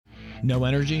No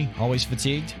energy? Always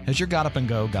fatigued? Has your got up and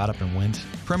go got up and went?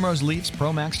 Primrose Leaf's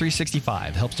Pro Max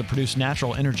 365 helps to produce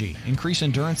natural energy, increase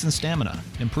endurance and stamina,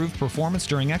 improve performance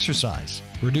during exercise,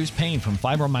 reduce pain from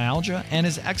fibromyalgia, and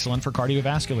is excellent for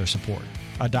cardiovascular support.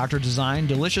 A doctor-designed,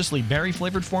 deliciously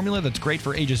berry-flavored formula that's great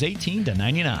for ages 18 to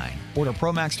 99. Order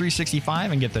Pro Max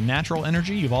 365 and get the natural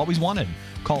energy you've always wanted.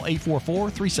 Call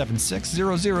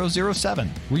 844-376-0007.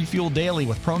 Refuel daily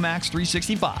with Pro Max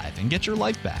 365 and get your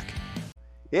life back.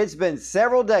 It's been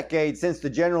several decades since the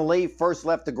General Lee first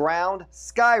left the ground,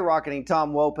 skyrocketing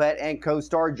Tom Wopat and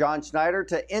co-star John Schneider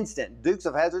to instant Dukes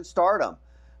of Hazzard stardom.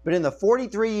 But in the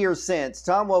 43 years since,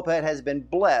 Tom Wopat has been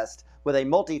blessed with a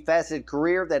multifaceted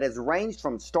career that has ranged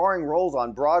from starring roles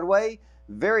on Broadway,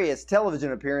 various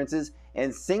television appearances,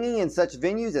 and singing in such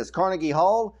venues as Carnegie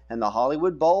Hall and the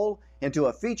Hollywood Bowl, into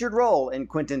a featured role in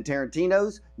Quentin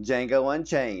Tarantino's Django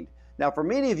Unchained. Now, for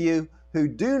many of you who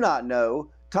do not know,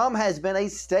 Tom has been a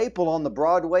staple on the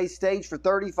Broadway stage for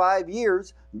 35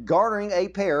 years, garnering a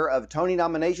pair of Tony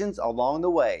nominations along the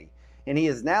way. And he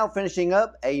is now finishing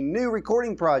up a new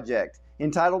recording project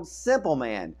entitled Simple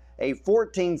Man, a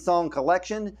 14-song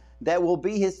collection that will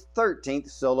be his 13th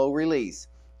solo release.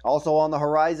 Also on the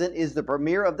horizon is the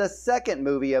premiere of the second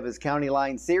movie of his County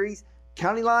Line series,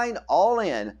 County Line All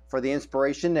In, for the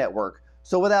Inspiration Network.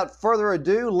 So without further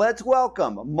ado, let's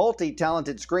welcome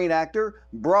multi-talented screen actor,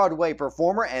 Broadway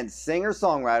performer, and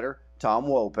singer-songwriter, Tom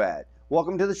Wopat.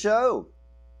 Welcome to the show.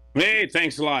 Hey,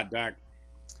 thanks a lot, Doc.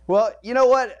 Well, you know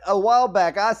what? A while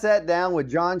back, I sat down with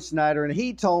John Schneider, and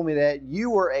he told me that you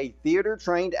were a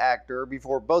theater-trained actor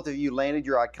before both of you landed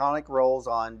your iconic roles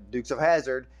on Dukes of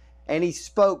Hazzard, and he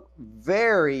spoke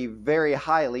very, very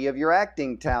highly of your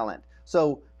acting talent.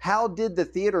 So how did the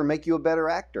theater make you a better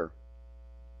actor?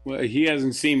 Well, he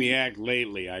hasn't seen me act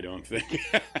lately, I don't think.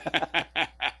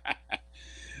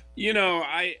 You know,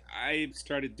 I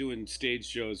started doing stage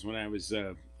shows when I was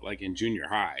like in junior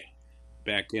high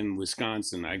back in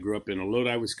Wisconsin. I grew up in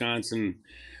Lodi, Wisconsin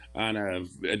on a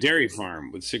dairy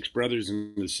farm with 6 brothers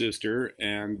and a sister.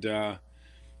 And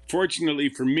fortunately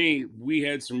for me, we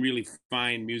had some really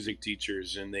fine music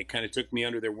teachers, and they kind of took me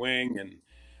under their wing, and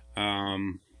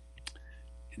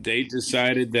they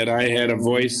decided that I had a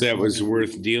voice that was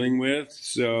worth dealing with.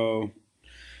 So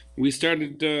we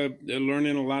started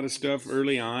learning a lot of stuff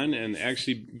early on. And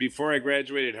actually, before I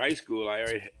graduated high school,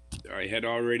 I had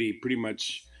already pretty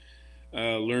much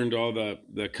learned all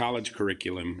the college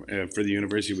curriculum for the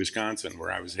University of Wisconsin, where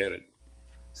I was headed.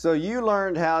 So you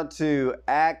learned how to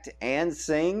act and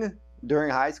sing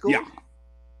during high school?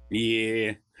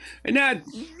 Yeah. And that,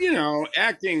 you know,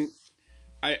 acting,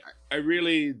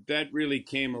 that really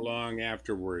came along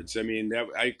afterwards. I mean,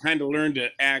 I kind of learned to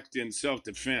act in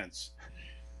self-defense.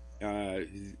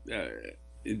 And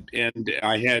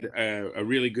I had a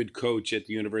really good coach at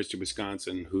the University of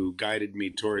Wisconsin who guided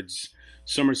me towards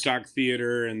summer stock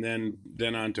theater and then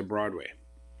on to Broadway.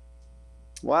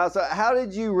 Wow. So how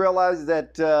did you realize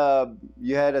that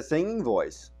you had a singing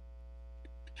voice?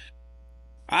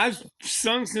 I've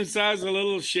sung since I was a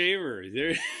little shaver.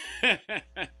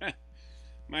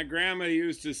 My grandma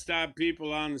used to stop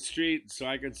people on the street so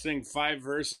I could sing 5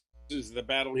 verses of the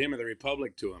Battle Hymn of the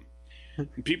Republic to them.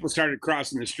 And people started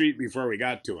crossing the street before we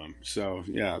got to them. So,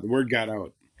 yeah, the word got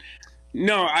out.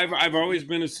 No, I've always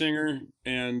been a singer,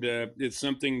 and it's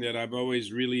something that I've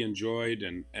always really enjoyed.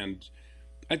 And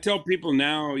I tell people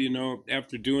now, you know,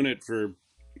 after doing it for,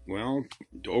 well,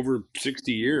 over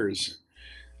 60 years,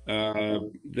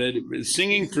 that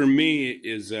singing for me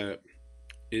is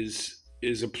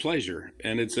a pleasure,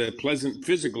 and it's a pleasant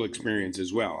physical experience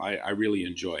as well. I really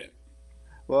enjoy it.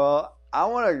 Well, I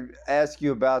want to ask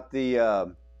you about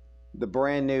the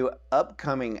brand new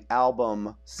upcoming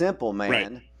album, Simple Man.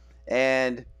 Right.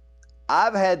 And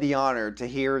I've had the honor to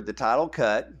hear the title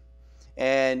cut.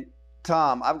 And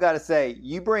Tom, I've got to say,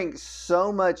 you bring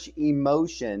so much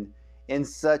emotion in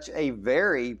such a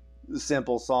very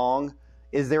simple song.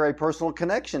 Is there a personal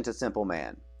connection to Simple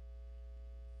Man?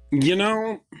 You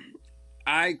know,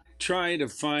 I try to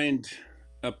find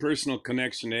a personal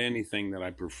connection to anything that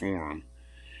I perform.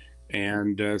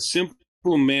 And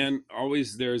Simple Man,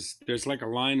 always there's like a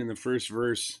line in the first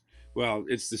verse. Well,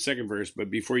 it's the second verse, but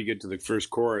before you get to the first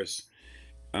chorus,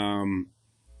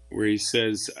 where he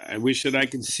says, "I wish that I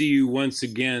could see you once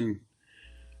again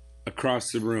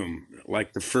across the room,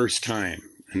 like the first time."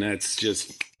 And that's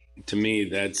just, to me,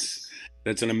 that's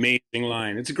an amazing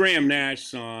line. It's a Graham Nash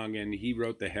song, and he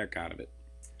wrote the heck out of it.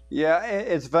 Yeah,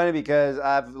 it's funny because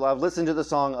I've listened to the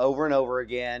song over and over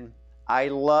again. I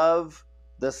love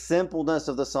the simpleness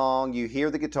of the song. You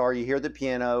hear the guitar, you hear the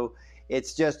piano.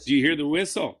 It's just... Do you hear the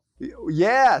whistle?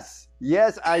 Yes,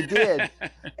 yes, I did.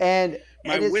 And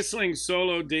My and it's whistling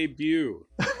solo debut.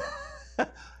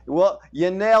 well,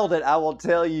 you nailed it. I will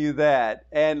tell you that.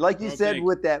 And like you Oh, said, thank you.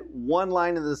 with that one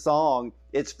line of the song,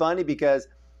 it's funny because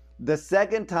the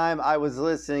second time I was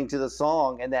listening to the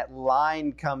song and that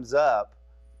line comes up,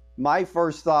 my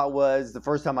first thought was the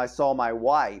first time I saw my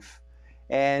wife.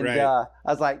 And Right. I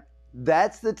was like,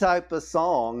 that's the type of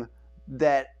song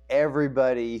that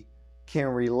everybody can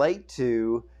relate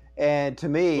to. And to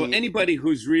Well, me, anybody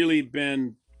who's really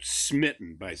been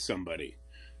smitten by somebody,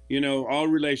 all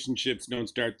relationships don't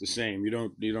start the same.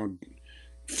 You don't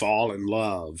fall in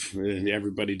love.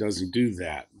 Everybody doesn't do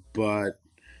that. But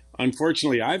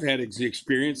unfortunately, I've had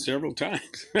experience several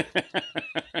times.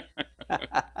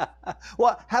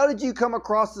 well, how did you come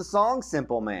across the song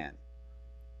Simple Man?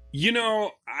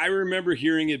 I remember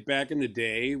hearing it back in the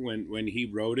day when he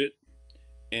wrote it,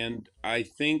 and I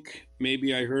think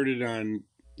maybe I heard it on,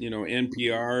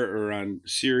 NPR or on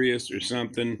Sirius or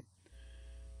something,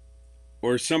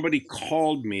 or somebody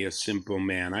called me a simple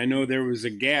man. I know there was a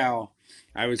gal.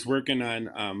 I was working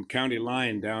on County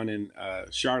Line down in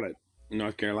Charlotte,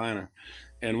 North Carolina,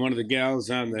 and one of the gals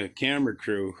on the camera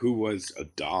crew who was a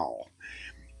doll.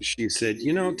 She said,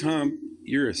 Tom,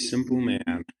 you're a simple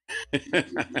man.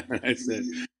 I said,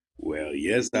 well,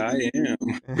 yes, I am.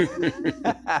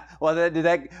 well, did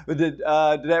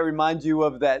that remind you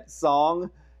of that song?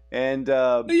 And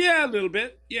Yeah, a little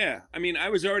bit. Yeah. I mean, I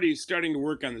was already starting to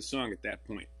work on the song at that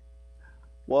point.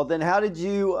 well, then how did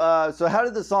you? So how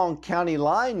did the song "County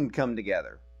Line" come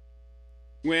together?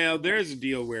 Well, there's a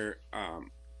deal where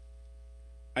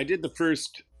I did the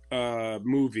first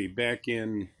movie back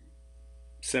in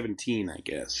 17, I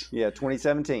guess. Yeah,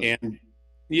 2017. And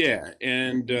yeah,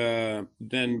 and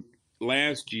then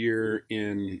last year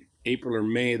in April or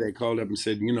May, they called up and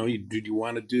said, did you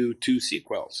want to do 2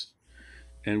 sequels?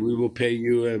 And we will pay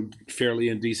you a fairly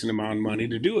indecent amount of money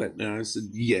to do it. And I said,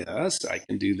 yes, I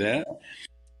can do that.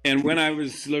 And when I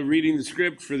was reading the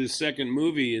script for the second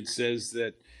movie, it says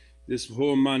that this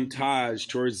whole montage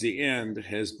towards the end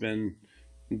has been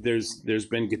there's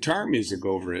been guitar music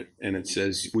over it, and it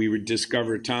says we would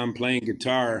discover Tom playing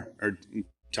guitar, or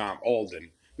Tom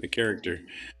Alden, the character,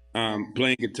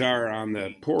 playing guitar on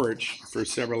the porch for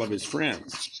several of his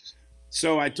friends.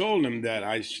 So I told him that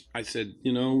I said,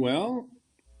 well,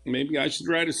 maybe I should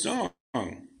write a song.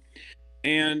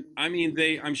 And I mean,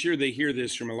 I'm sure they hear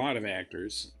this from a lot of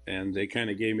actors, and they kind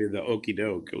of gave me the okey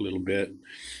doke a little bit.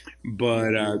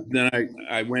 But then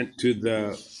I went to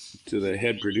the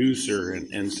head producer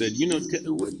and said,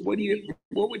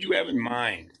 what would you have in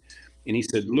mind? And he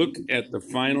said, look at the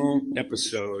final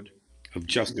episode of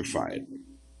Justified,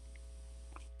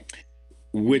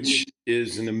 which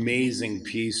is an amazing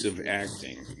piece of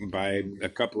acting by a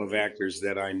couple of actors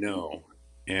that I know,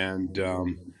 and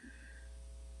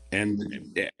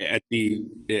at the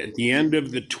end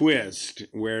of the twist,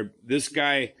 where this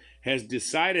guy has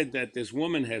decided that this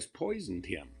woman has poisoned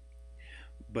him,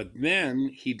 but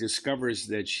then he discovers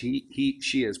that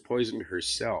she has poisoned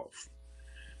herself,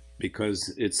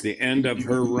 because it's the end of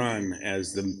her run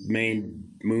as the main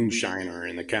moonshiner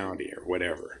in the county or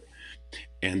whatever.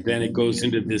 And then it goes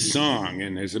into this song,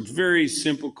 and there's a very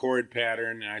simple chord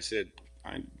pattern. And I said,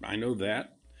 I know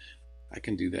that. I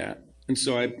can do that. And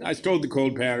so I stole the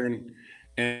chord pattern,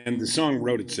 and the song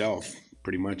wrote itself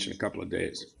pretty much in a couple of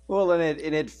days. Well, and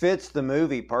it fits the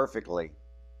movie perfectly.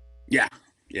 Yeah,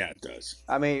 it does.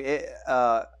 I mean,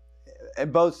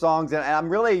 in both songs, and I'm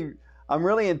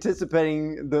really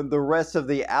anticipating the rest of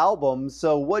the album.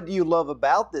 So, what do you love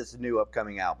about this new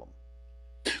upcoming album?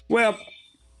 Well,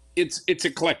 it's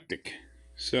eclectic.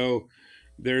 So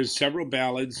there's several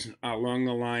ballads along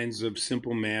the lines of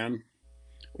Simple Man.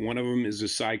 One of them is a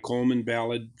Cy Coleman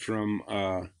ballad from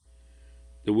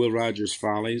the Will Rogers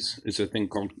Follies. It's a thing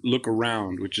called Look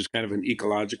Around, which is kind of an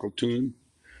ecological tune.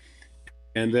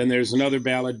 And then there's another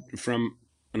ballad from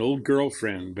an old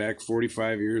girlfriend back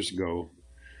 45 years ago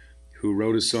who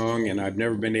wrote a song, and I've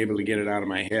never been able to get it out of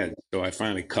my head, so I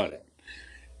finally cut it.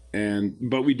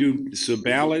 But we do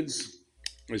ballads.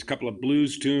 There's a couple of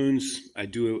blues tunes. I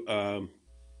do,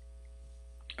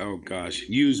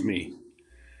 Use Me.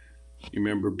 You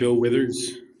remember Bill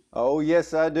Withers? Oh,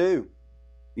 yes, I do.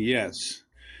 Yes.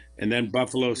 And then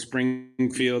Buffalo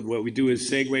Springfield. What we do is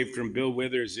segue from Bill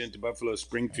Withers into Buffalo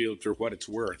Springfield for What It's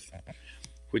Worth,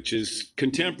 which is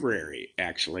contemporary,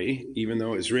 actually, even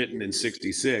though it was written in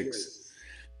 66.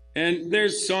 And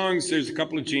there's a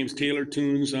couple of James Taylor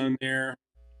tunes on there.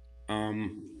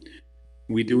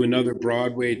 We do another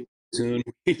Broadway tune.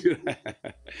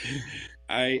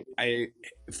 I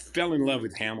fell in love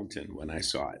with Hamilton when I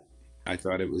saw it. I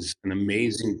thought it was an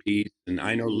amazing piece, and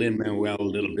I know Lin-Manuel a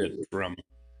little bit from,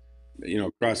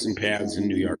 crossing paths in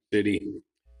New York City,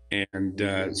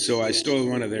 and so I stole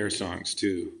one of their songs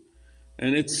too.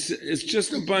 And it's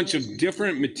just a bunch of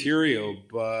different material,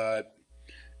 but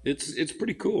it's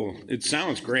pretty cool. It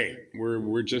sounds great.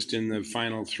 We're just in the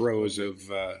final throes of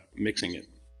mixing it.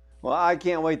 Well, I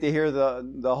can't wait to hear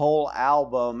the whole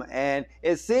album, and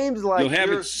it seems like You'll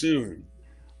have it soon.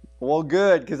 Well,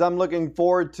 good, because I'm looking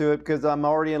forward to it because I'm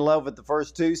already in love with the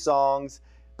first two songs.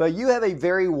 But you have a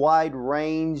very wide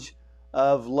range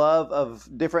of love of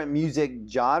different music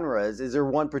genres. Is there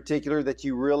one particular that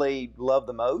you really love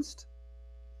the most?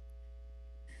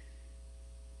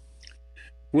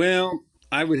 Well,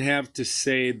 I would have to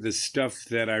say the stuff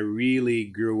that I really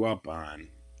grew up on.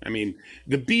 I mean,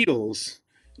 the Beatles,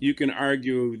 you can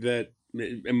argue that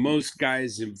most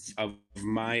guys of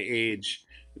my age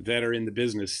that are in the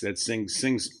business that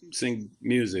sing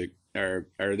music are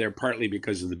there partly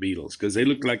because of the Beatles, because they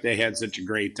looked like they had such a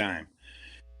great time.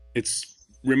 It's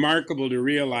remarkable to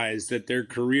realize that their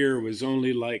career was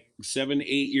only like 7, 8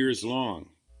 years long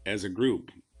as a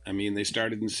group. I mean, they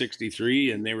started in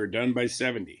 '63 and they were done by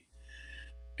 '70.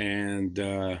 And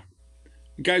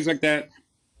guys like that,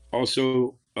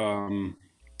 also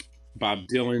Bob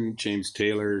Dylan, James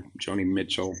Taylor, Joni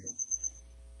Mitchell.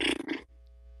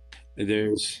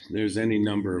 There's any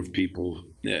number of people,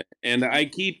 and I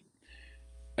keep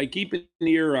an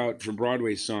ear out for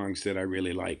Broadway songs that I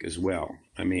really like as well.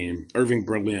 I mean, Irving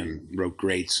Berlin wrote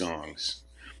great songs.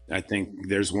 I think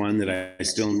there's one that I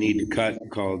still need to cut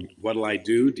called "What'll I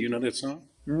Do?" Do you know that song?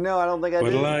 No, I don't think I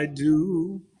What'll do. I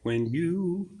do when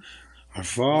you are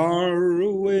far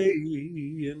away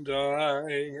and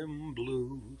I am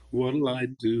blue? What'll I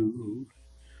do?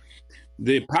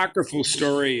 The apocryphal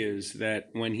story is that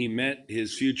when he met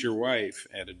his future wife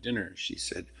at a dinner, she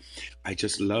said, "I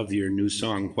just love your new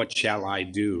song, What Shall I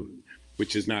Do?"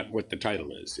 Which is not what the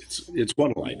title is. It's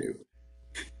What'll I Do?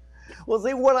 Well,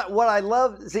 see what I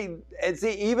love. See,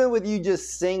 even with you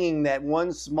just singing that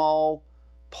one small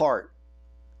part,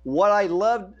 what I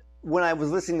loved when I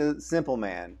was listening to Simple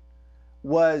Man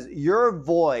was your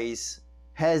voice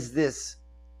has this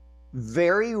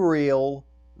very real,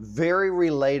 very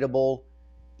relatable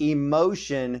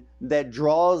emotion that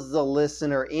draws the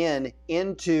listener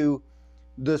into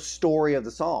the story of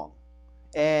the song.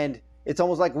 And it's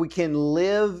almost like we can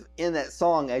live in that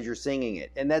song as you're singing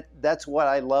it. And that's what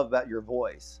I love about your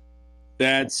voice.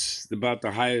 That's about the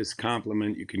highest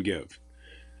compliment you can give.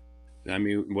 I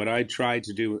mean, what I try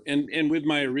to do, and with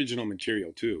my original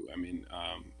material too. I mean,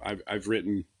 I've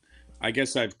written, I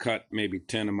guess I've cut maybe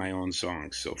 10 of my own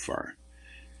songs so far,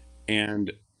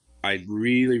 and I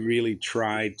really, really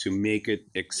try to make it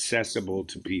accessible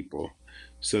to people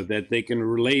so that they can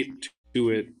relate to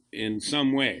it in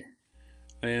some way.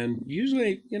 And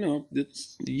usually,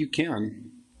 you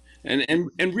can.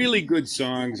 And really good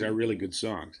songs are really good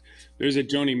songs. There's a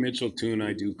Joni Mitchell tune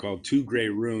I do called Two Gray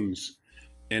Rooms,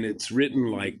 and it's written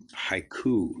like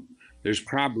haiku. There's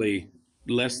probably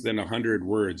less than 100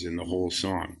 words in the whole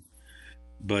song,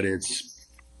 but it's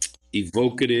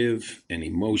evocative and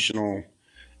emotional.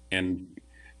 And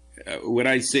what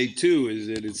I say too is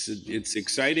that it's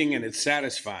exciting and it's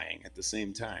satisfying at the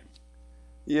same time.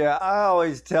 Yeah, I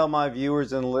always tell my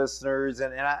viewers and listeners,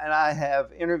 and I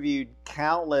have interviewed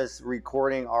countless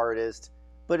recording artists,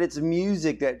 but it's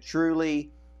music that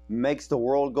truly makes the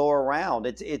world go around.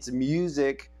 It's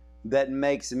music that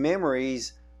makes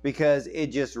memories because it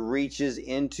just reaches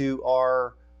into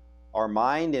our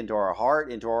mind, into our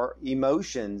heart, into our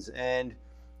emotions. And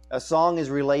a song is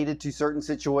related to certain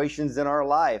situations in our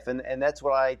life. And that's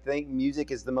what I think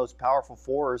music is the most powerful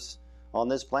force on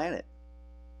this planet.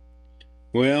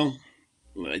 Well,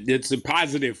 it's a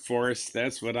positive force.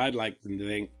 That's what I'd like to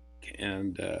think.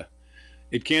 And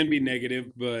it can be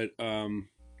negative, but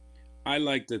I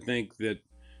like to think that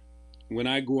when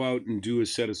I go out and do a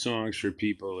set of songs for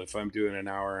people, if I'm doing an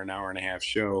hour and a half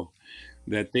show,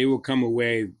 that they will come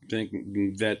away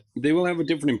thinking that they will have a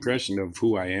different impression of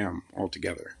who I am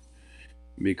altogether.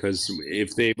 Because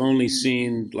if they've only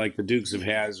seen like the Dukes of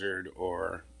Hazzard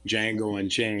or Django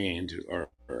Unchained or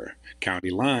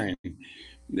County Line,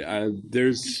 I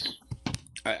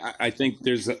think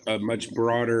there's a much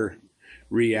broader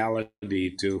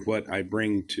reality to what I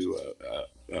bring to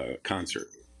a concert.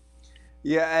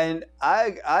 Yeah, and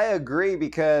I agree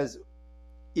because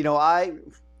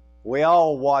we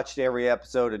all watched every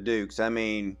episode of Dukes. I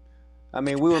mean,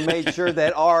 we were made sure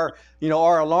that our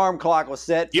alarm clock was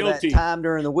set for that time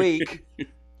during the week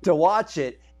to watch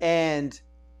it. And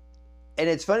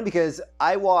it's funny because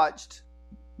I watched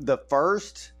the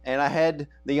first, and I had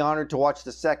the honor to watch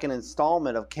the second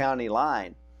installment of County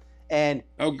Line. And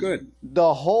Oh, good.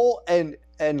 the whole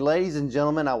and ladies and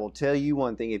gentlemen, I will tell you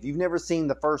one thing. If you've never seen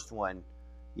the first one,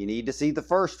 you need to see the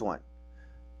first one.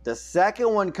 The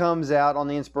second one comes out on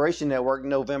the Inspiration Network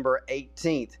November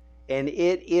 18th, and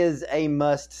it is a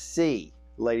must-see,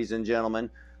 ladies and gentlemen,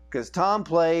 because Tom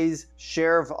plays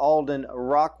Sheriff Alden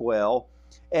Rockwell.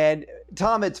 And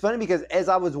Tom, it's funny because as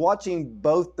I was watching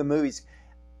both the movies,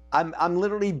 I'm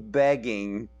literally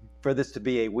begging for this to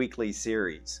be a weekly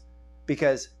series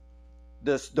because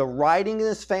the writing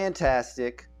is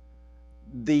fantastic.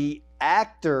 The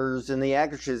actors and the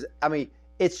actresses, I mean,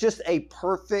 it's just a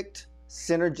perfect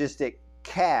synergistic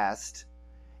cast.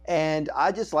 And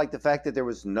I just like the fact that there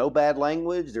was no bad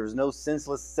language, there was no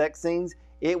senseless sex scenes.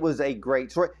 It was a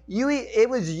great story. It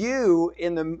was you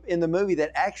in the movie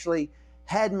that actually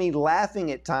had me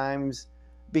laughing at times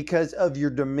because of your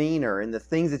demeanor and the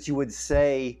things that you would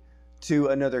say to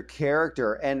another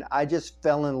character. And I just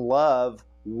fell in love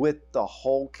with the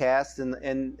whole cast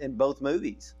in both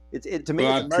movies. To me,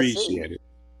 Well, I it's a must-see. appreciate it.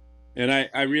 And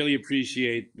I really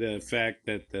appreciate the fact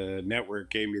that the network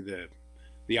gave me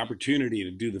the opportunity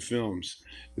to do the films.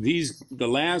 The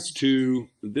last two,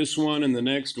 this one and the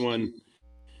next one,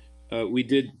 we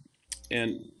did,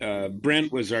 and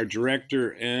Brent was our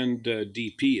director and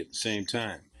DP at the same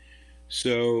time.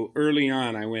 So early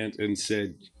on, I went and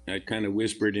said, I kind of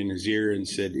whispered in his ear and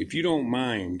said, if you don't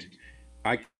mind,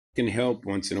 I can help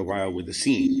once in a while with the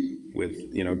scene, with,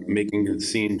 making the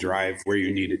scene drive where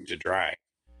you need it to drive.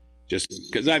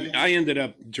 Just because I ended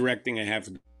up directing a half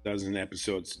a dozen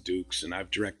episodes of Dukes, and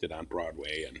I've directed on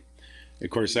Broadway. And of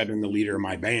course, I've been the leader of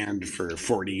my band for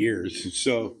 40 years.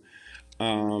 So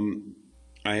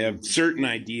I have certain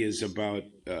ideas about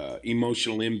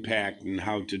emotional impact and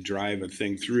how to drive a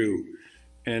thing through.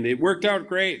 And it worked out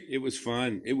great. It was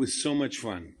fun. It was so much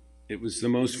fun. It was the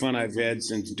most fun I've had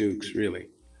since Dukes, really.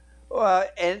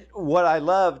 And what I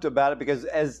loved about it, because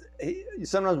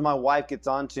sometimes my wife gets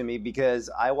on to me because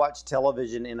I watch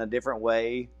television in a different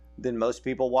way than most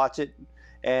people watch it.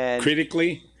 And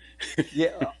critically?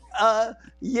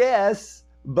 Yes,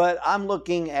 but I'm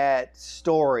looking at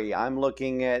story. I'm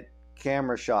looking at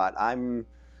camera shot. I'm,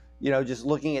 just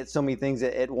looking at so many things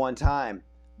at one time.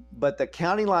 But the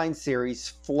County Line series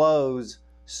flows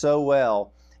so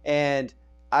well. And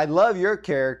I love your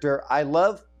character. I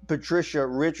love Patricia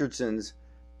Richardson's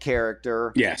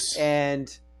character. Yes.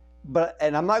 And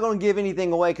I'm not going to give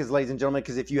anything away because, ladies and gentlemen,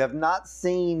 because if you have not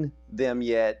seen them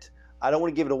yet, I don't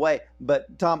want to give it away.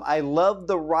 But Tom, I love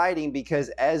the writing because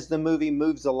as the movie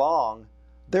moves along,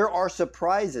 there are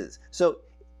surprises. So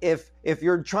if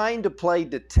you're trying to play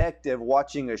detective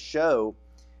watching a show,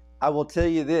 I will tell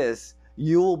you this: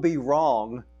 you will be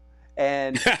wrong,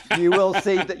 and you will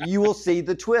see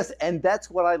the twist. And that's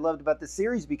what I loved about the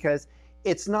series because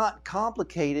it's not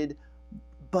complicated,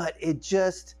 but it's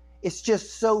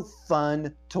just so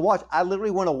fun to watch. I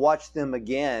literally want to watch them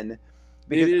again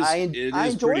because I enjoyed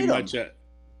them.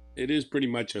 It is pretty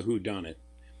much a whodunit,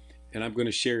 and I'm going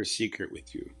to share a secret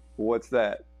with you. What's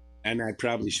that? And I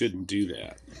probably shouldn't do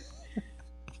that.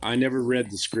 I never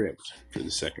read the script for the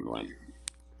second one.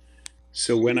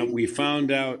 So when we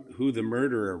found out who the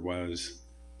murderer was,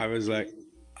 I was like,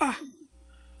 ah.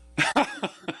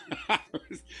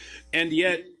 And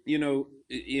yet,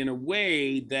 in a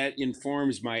way that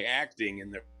informs my acting in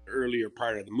the earlier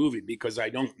part of the movie because I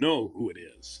don't know who it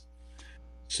is.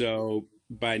 So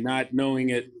by not knowing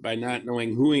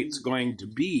who it's going to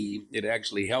be, it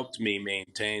actually helped me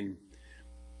maintain,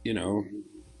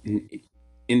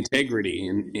 integrity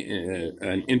and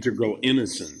an integral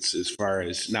innocence as far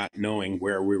as not knowing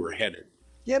where we were headed.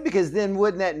 Yeah, because then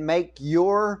wouldn't that make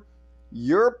your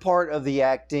part of the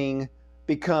acting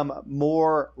become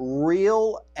more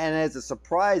real and as a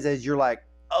surprise as you're like,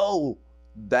 oh,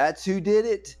 that's who did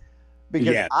it?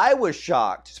 Because yeah. I was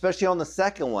shocked, especially on the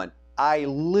second one. I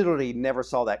literally never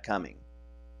saw that coming.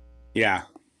 Yeah.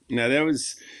 No,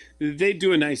 they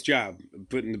do a nice job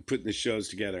putting the shows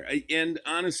together. And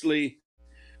honestly,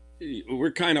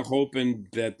 we're kind of hoping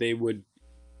that they would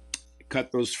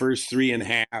cut those first 3 in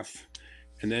half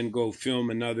and then go film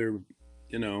another,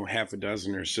 half a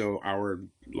dozen or so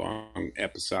hour-long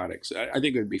episodics. I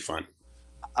think it would be fun.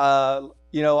 I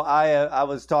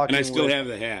was talking, and I still have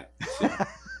the hat. So.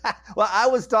 Well, I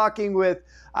was talking with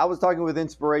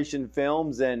Inspiration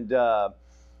Films, and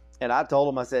I told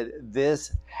them, I said,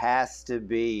 this has to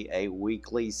be a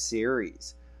weekly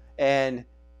series. And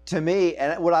to me,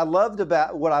 and what I love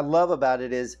about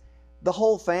it is the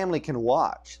whole family can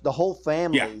watch. The whole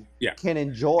family can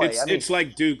enjoy. It's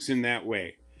like Dukes in that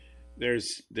way.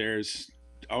 There's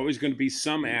always going to be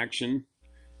some action.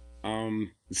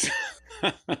 Um,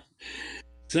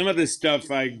 some of the stuff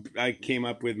I came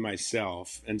up with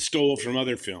myself and stole from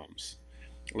other films,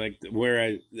 like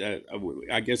where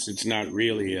I guess it's not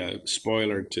really a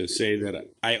spoiler to say that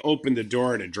I opened the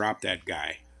door to drop that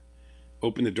guy.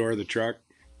 Open the door of the truck.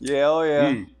 Yeah, oh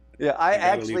yeah. Yeah, I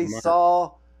gotta leave actually a mark.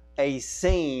 saw a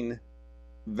scene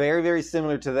very, very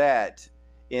similar to that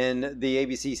in the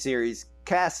ABC series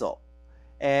Castle.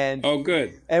 And Oh,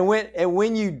 good.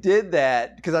 when you did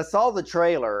that, because I saw the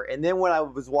trailer, and then when I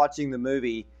was watching the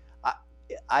movie,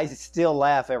 I still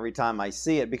laugh every time I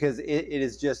see it because it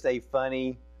is just a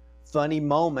funny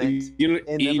moment. You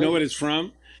in the know what movie. it's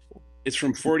from? It's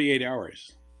from 48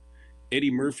 Hours. Eddie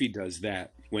Murphy does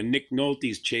that. When Nick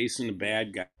Nolte's chasing a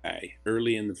bad guy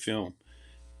early in the film,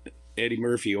 Eddie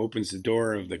Murphy opens the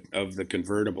door of the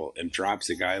convertible and drops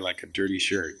the guy like a dirty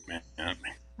shirt, man.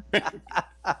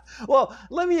 Well,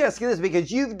 let me ask you this,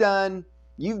 because you've done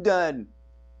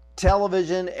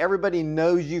television. Everybody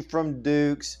knows you from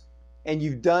Dukes, and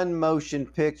you've done motion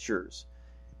pictures.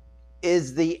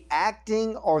 Is the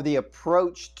acting or the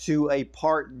approach to a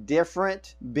part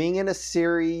different being in a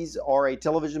series or a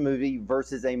television movie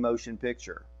versus a motion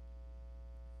picture?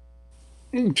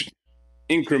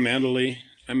 Incrementally.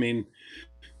 I mean,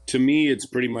 to me, it's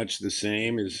pretty much the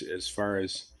same as far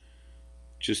as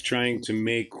just trying to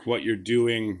make what you're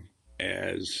doing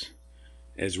as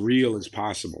real as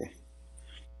possible.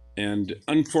 And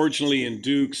unfortunately, in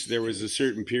Dukes, there was a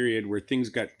certain period where things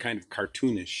got kind of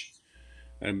cartoonish,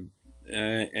 and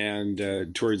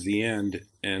towards the end,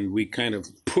 and we kind of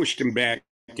pushed them back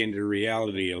into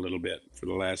reality a little bit for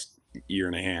the last year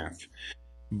and a half.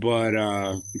 But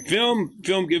film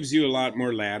gives you a lot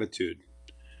more latitude.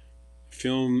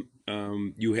 Film,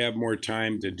 you have more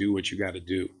time to do what you got to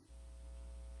do.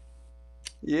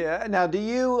 Yeah. Now, do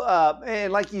you?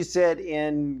 And like you said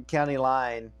in County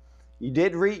Line, you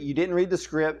didn't read the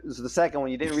script. This is the second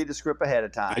one. You didn't read the script ahead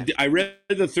of time. I read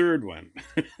the third one,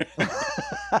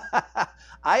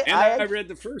 I read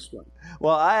the first one.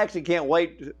 Well, I actually can't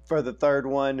wait for the third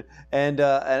one, and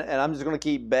I'm just going to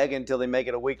keep begging until they make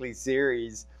it a weekly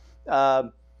series.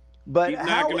 But Keep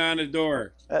knocking on the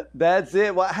door. That's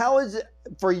it. Well, how is it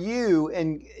for you?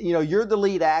 And you're the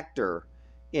lead actor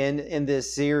in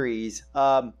this series.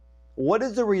 What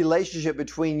is the relationship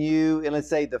between you and, let's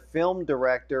say, the film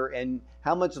director, and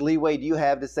how much leeway do you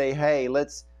have to say, hey,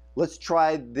 let's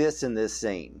try this in this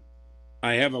scene?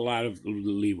 I have a lot of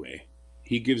leeway.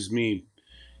 He gives me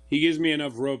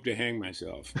enough rope to hang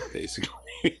myself,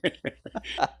 basically.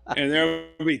 And there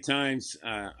will be times,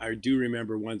 I do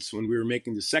remember once when we were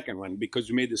making the second one, because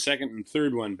we made the second and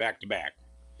third one back to back.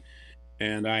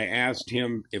 And I asked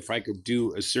him if I could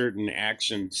do a certain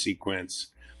action sequence.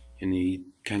 And he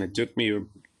kind of took me,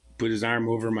 put his arm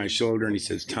over my shoulder, and he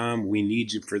says, "Tom, we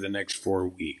need you for the next 4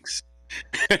 weeks."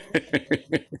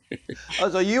 Oh,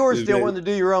 so you were still wanting to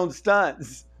do your own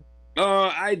stunts?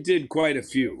 I did quite a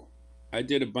few. I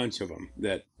did a bunch of them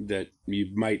that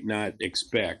you might not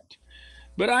expect.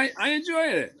 But I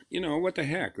enjoyed it. What the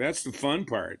heck? That's the fun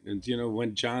part. And,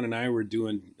 when John and I were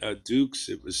doing Dukes,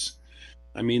 it was,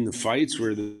 the fights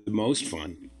were the most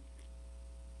fun.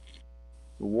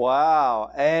 Wow.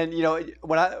 And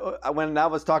when I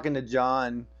was talking to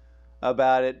John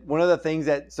about it, one of the things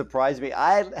that surprised me,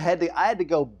 I had to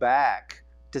go back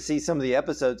to see some of the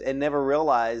episodes and never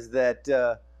realized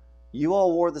that you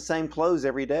all wore the same clothes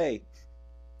every day.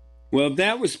 Well,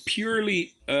 that was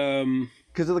purely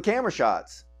because of the camera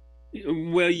shots.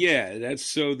 Well, yeah, that's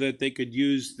so that they could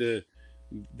use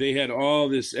they had all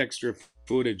this extra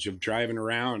footage of driving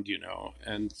around,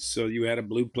 and so you had a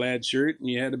blue plaid shirt and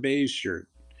you had a beige shirt.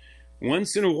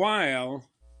 Once in a while,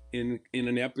 in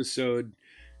an episode,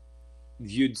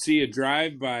 you'd see a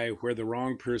drive-by where the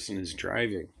wrong person is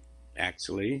driving,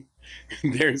 actually.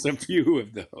 There's a few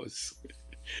of those.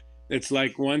 It's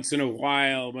like once in a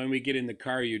while when we get in the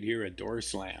car, you'd hear a door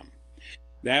slam.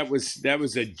 That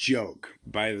was a joke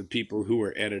by the people who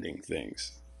were editing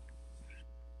things.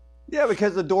 Yeah,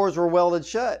 because the doors were welded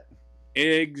shut.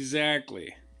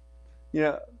 Exactly.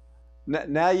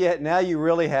 Now you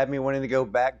really have me wanting to go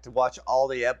back to watch all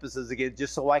the episodes again,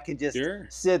 just so I can just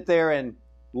sit there and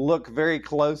look very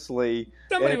closely.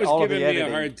 Somebody was giving me editing.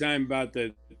 A hard time about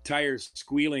the tires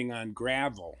squealing on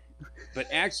gravel, but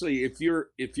actually, if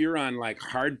you're on like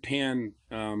hard pan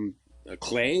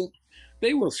clay,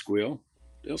 they will squeal.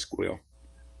 They'll squeal.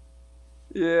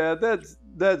 Yeah,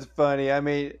 that's funny.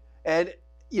 And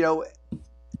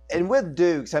with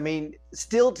Dukes,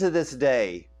 still to this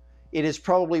day, it is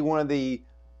probably one of the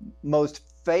most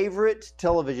favorite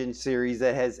television series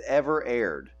that has ever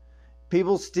aired.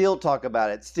 people still talk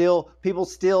about it. Still, people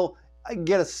still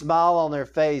get a smile on their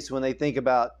face when they think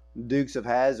about Dukes of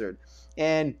Hazzard.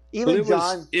 And Well, even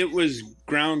John, it was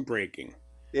groundbreaking.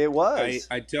 it was.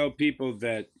 I tell people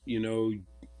that,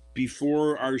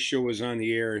 before our show was on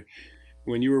the air,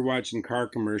 when you were watching car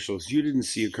commercials, you didn't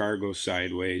see a car go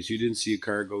sideways. You didn't see a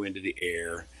car go into the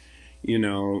air.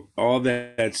 All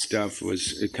that stuff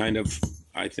was kind of,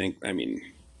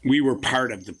 we were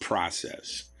part of the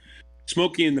process.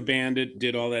 Smokey and the Bandit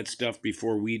did all that stuff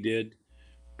before we did,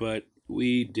 but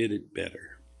we did it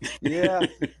better. Yeah.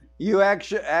 You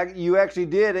actually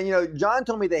did. And John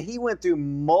told me that he went through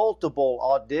multiple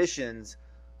auditions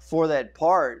for that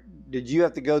part. Did you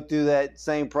have to go through that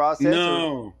same process?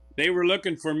 No, they were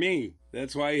looking for me.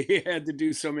 That's why he had to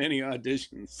do so many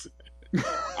auditions.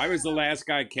 I was the last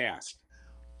guy cast.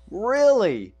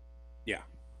 Really? Yeah.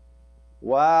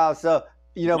 Wow. So,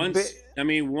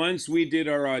 once we did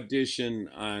our audition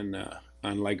on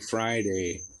like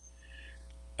Friday,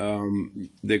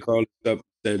 they called us up,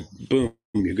 said, boom,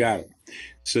 you got it.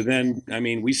 So then,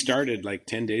 we started like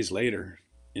 10 days later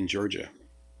in Georgia.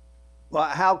 Well,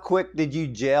 how quick did you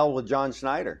gel with John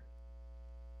Schneider?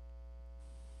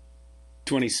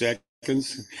 20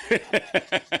 seconds.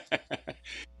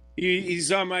 He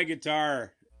saw my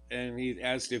guitar and he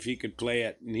asked if he could play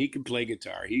it, and he could play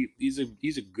guitar. He's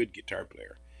a good guitar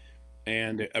player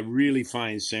and a really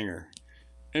fine singer.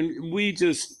 And we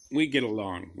get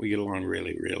along. We get along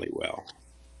really, really well.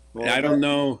 I don't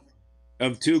know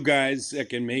of two guys that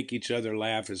can make each other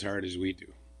laugh as hard as we do.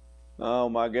 Oh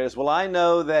my goodness. Well, I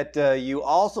know that you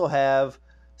also have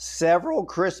several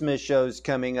Christmas shows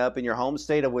coming up in your home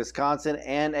state of Wisconsin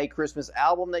and a Christmas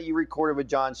album that you recorded with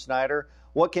John Schneider.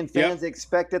 What can fans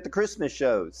expect at the Christmas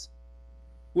shows?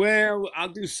 Well, I'll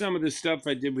do some of the stuff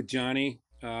I did with Johnny.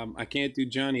 I can't do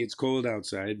Johnny It's Cold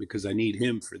Outside because I need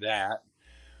him for that.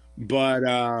 But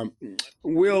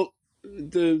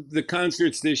the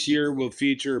concerts this year will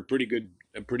feature a pretty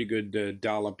good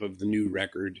dollop of the new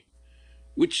record,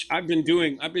 which I've been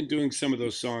doing some of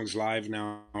those songs live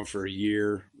now for a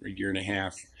year and a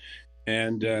half.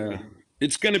 And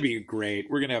it's going to be great.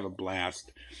 We're going to have a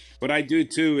blast. What I do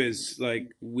too is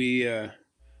like I'm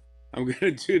going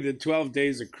to do the 12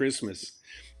 Days of Christmas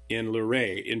in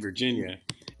Luray in Virginia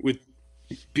with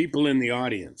people in the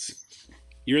audience.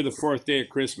 You're the fourth day of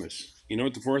Christmas. You know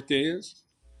what the fourth day is?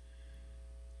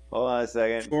 Hold on a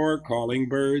second. 4 calling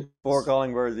birds. 4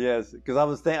 calling birds, yes. Because I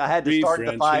was thinking I had to start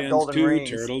the 5 golden 2 rings.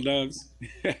 Turtle doves.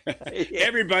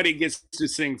 Everybody gets to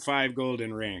sing 5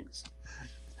 golden rings.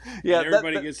 Yeah, and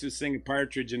everybody gets to sing a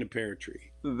partridge in a pear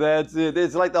tree. That's it.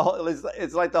 It's like the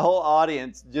whole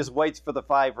audience just waits for the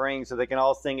 5 rings so they can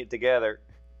all sing it together.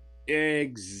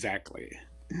 Exactly.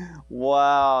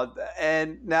 Wow.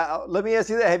 And now let me ask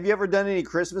you that: have you ever done any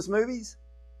Christmas movies?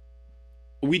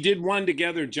 We did one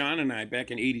together, John and I,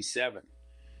 back in '87.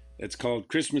 It's called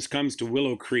Christmas Comes to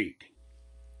Willow Creek.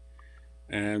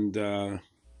 And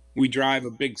we drive a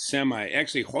big semi.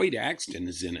 Actually, Hoyt Axton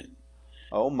is in it.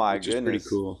 Oh, my goodness. Which is pretty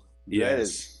cool.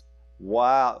 Yes.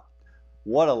 Wow.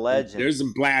 What a legend. There's a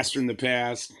blast from the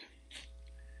past.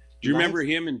 Do you remember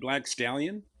him in Black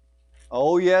Stallion?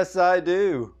 Oh, yes, I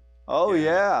do. Oh,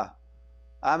 yeah.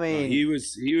 I mean, he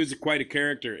was quite a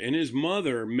character. And his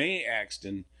mother, Mae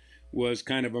Axton, was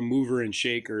kind of a mover and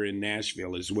shaker in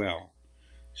Nashville as well.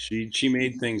 She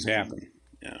made things happen.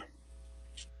 Yeah.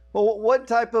 Well, what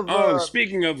type of...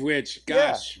 speaking of which,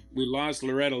 gosh, we lost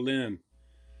Loretta Lynn.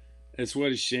 It's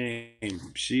what a shame.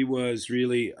 She was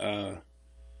really...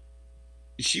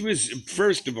 she was,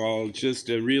 first of all, just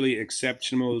a really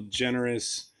exceptional,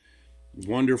 generous,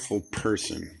 wonderful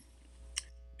person.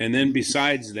 And then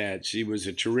besides that, she was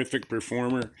a terrific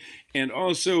performer and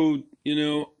also,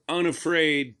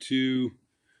 unafraid to,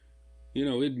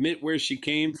 admit where she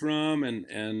came from and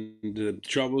the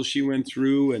trouble she went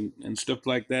through and stuff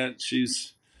like that. She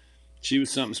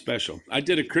was something special. I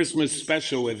did a Christmas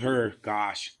special with her,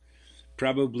 gosh,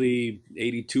 probably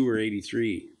 82 or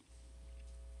 83.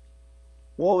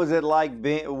 What was it like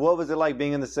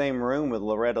being in the same room with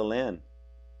Loretta Lynn?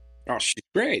 Oh, she's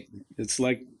great. It's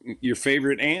like your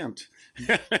favorite aunt.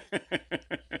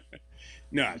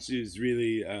 No, she's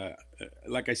really,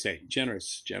 like I say,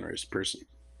 generous person.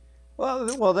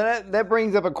 Well, that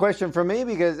brings up a question for me,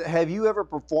 because have you ever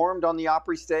performed on the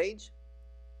Opry stage?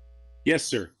 Yes,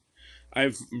 sir.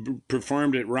 I've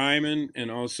performed at Ryman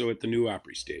and also at the New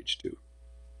Opry stage too.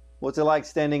 What's it like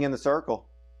standing in the circle?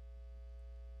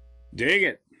 Dig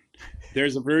it.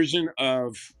 There's a version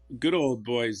of Good Old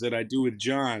Boys that I do with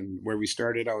John where we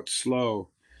started out slow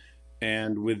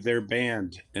and with their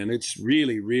band, and it's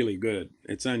really, really good.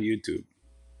 It's on YouTube.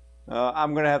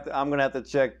 I'm gonna have to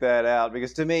check that out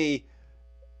because to me,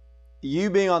 you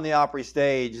being on the Opry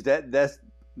stage, that's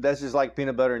just like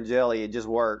peanut butter and jelly. It just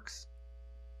works.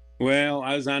 Well,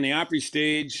 I was on the Opry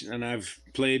stage, and I've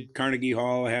played Carnegie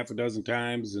Hall a half a dozen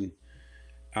times, and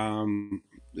um,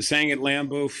 sang at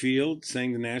Lambeau Field,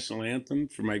 sang the national anthem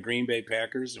for my Green Bay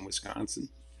Packers in Wisconsin.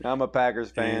 I'm a Packers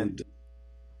fan. And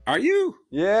are you?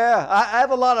 Yeah, I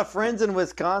have a lot of friends in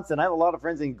Wisconsin. I have a lot of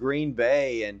friends in Green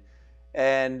Bay,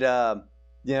 and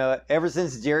ever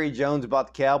since Jerry Jones bought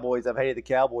the Cowboys, I've hated the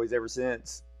Cowboys ever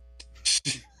since.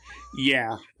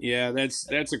 Yeah,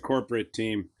 that's a corporate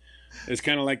team. It's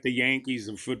kind of like the Yankees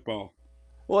of football.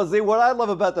 Well, see, what I love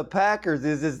about the Packers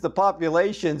is the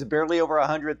population's barely over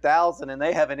 100,000, and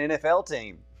they have an NFL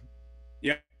team.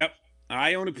 Yep.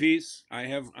 I own a piece.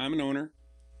 I'm an owner.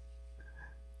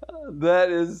 That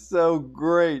is so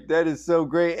great. That is so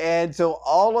great. And so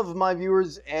all of my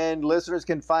viewers and listeners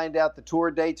can find out the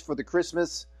tour dates for the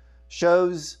Christmas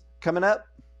shows coming up.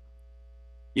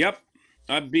 Yep.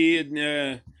 I'll be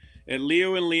at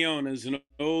Leo and Leona's, an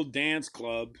old dance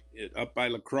club up by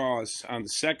La Crosse on the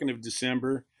 2nd of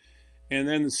December. And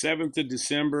then the 7th of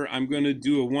December, I'm going to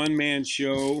do a one-man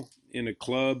show in a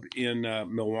club in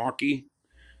Milwaukee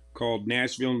called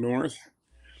Nashville North.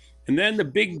 And then the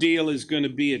big deal is going to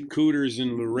be at Cooters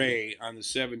in Luray on the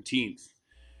 17th.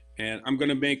 And I'm going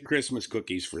to make Christmas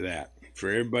cookies for that, for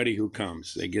everybody who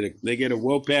comes. They get a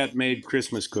Wopat made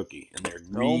Christmas cookie, and they're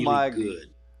really good.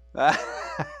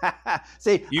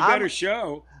 See, you better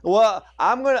show. Well,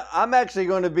 I'm actually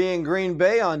going to be in Green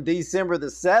Bay on December the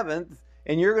 7th,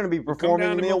 and you're going to be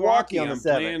performing in Milwaukee on the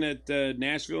 7th. I'm playing at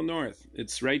Nashville North.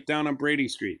 It's right down on Brady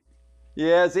Street.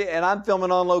 Yeah, see, and I'm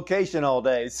filming on location all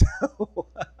day, so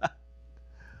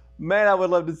man, I would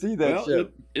love to see that show.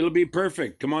 It'll be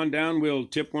perfect. Come on down. We'll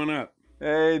tip one up.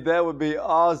 Hey, that would be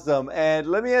awesome. And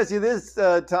let me ask you this,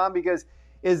 Tom, because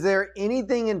is there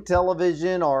anything in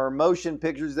television or motion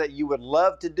pictures that you would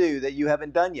love to do that you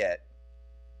haven't done yet?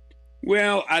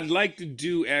 Well, I'd like to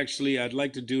do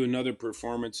another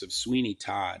performance of Sweeney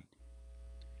Todd.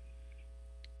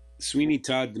 Sweeney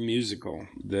Todd, the musical,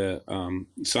 the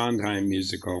Sondheim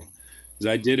musical.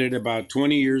 I did it about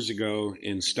 20 years ago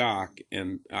in stock,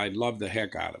 and I love the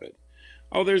heck out of it.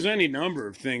 Oh, there's any number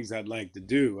of things I'd like to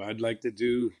do. I'd like to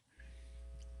do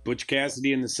Butch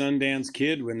Cassidy and the Sundance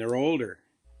Kid when they're older.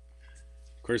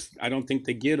 Of course, I don't think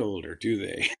they get older, do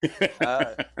they?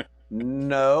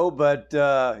 No, but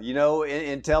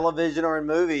in television or in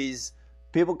movies,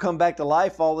 people come back to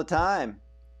life all the time.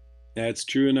 That's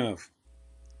true enough.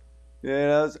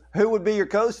 Who would be your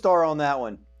co-star on that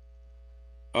one?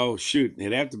 Oh, shoot.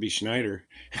 It'd have to be Schneider.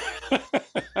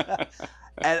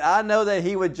 And I know that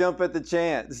he would jump at the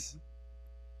chance.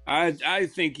 I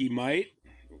think he might.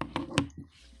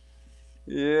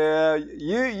 Yeah,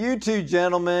 you two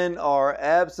gentlemen are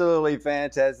absolutely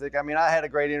fantastic. I mean, I had a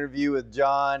great interview with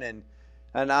John,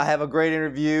 and I have a great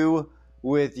interview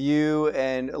with you.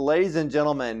 And ladies and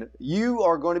gentlemen, you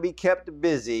are going to be kept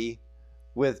busy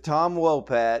with Tom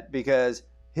Wopat because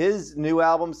his new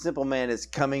album, Simple Man, is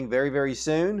coming very, very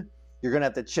soon. You're going to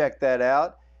have to check that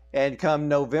out. And come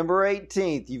November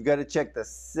 18th, you've got to check the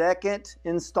second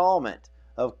installment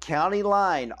of County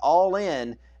Line, All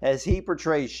In, as he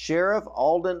portrays Sheriff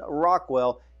Alden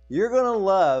Rockwell. You're going to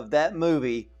love that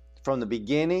movie from the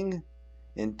beginning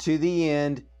and to the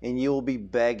end, and you'll be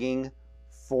begging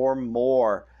for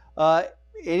more.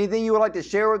 Anything you would like to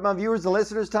share with my viewers and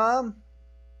listeners, Tom?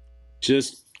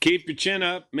 Just keep your chin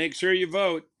up. Make sure you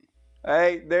vote.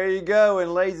 Hey, there you go.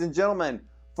 And ladies and gentlemen,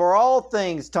 for all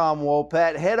things Tom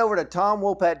Wopat, head over to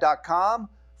tomwopat.com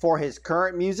for his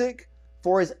current music,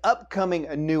 for his upcoming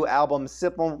new album,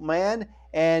 Simple Man,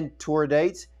 and tour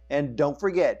dates. And don't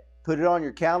forget, put it on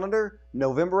your calendar,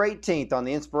 November 18th on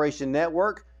the Inspiration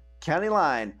Network, County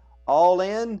Line, All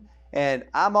In. And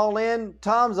I'm all in,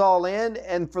 Tom's all in.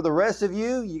 And for the rest of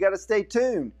you, you got to stay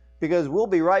tuned because we'll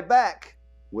be right back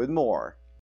with more.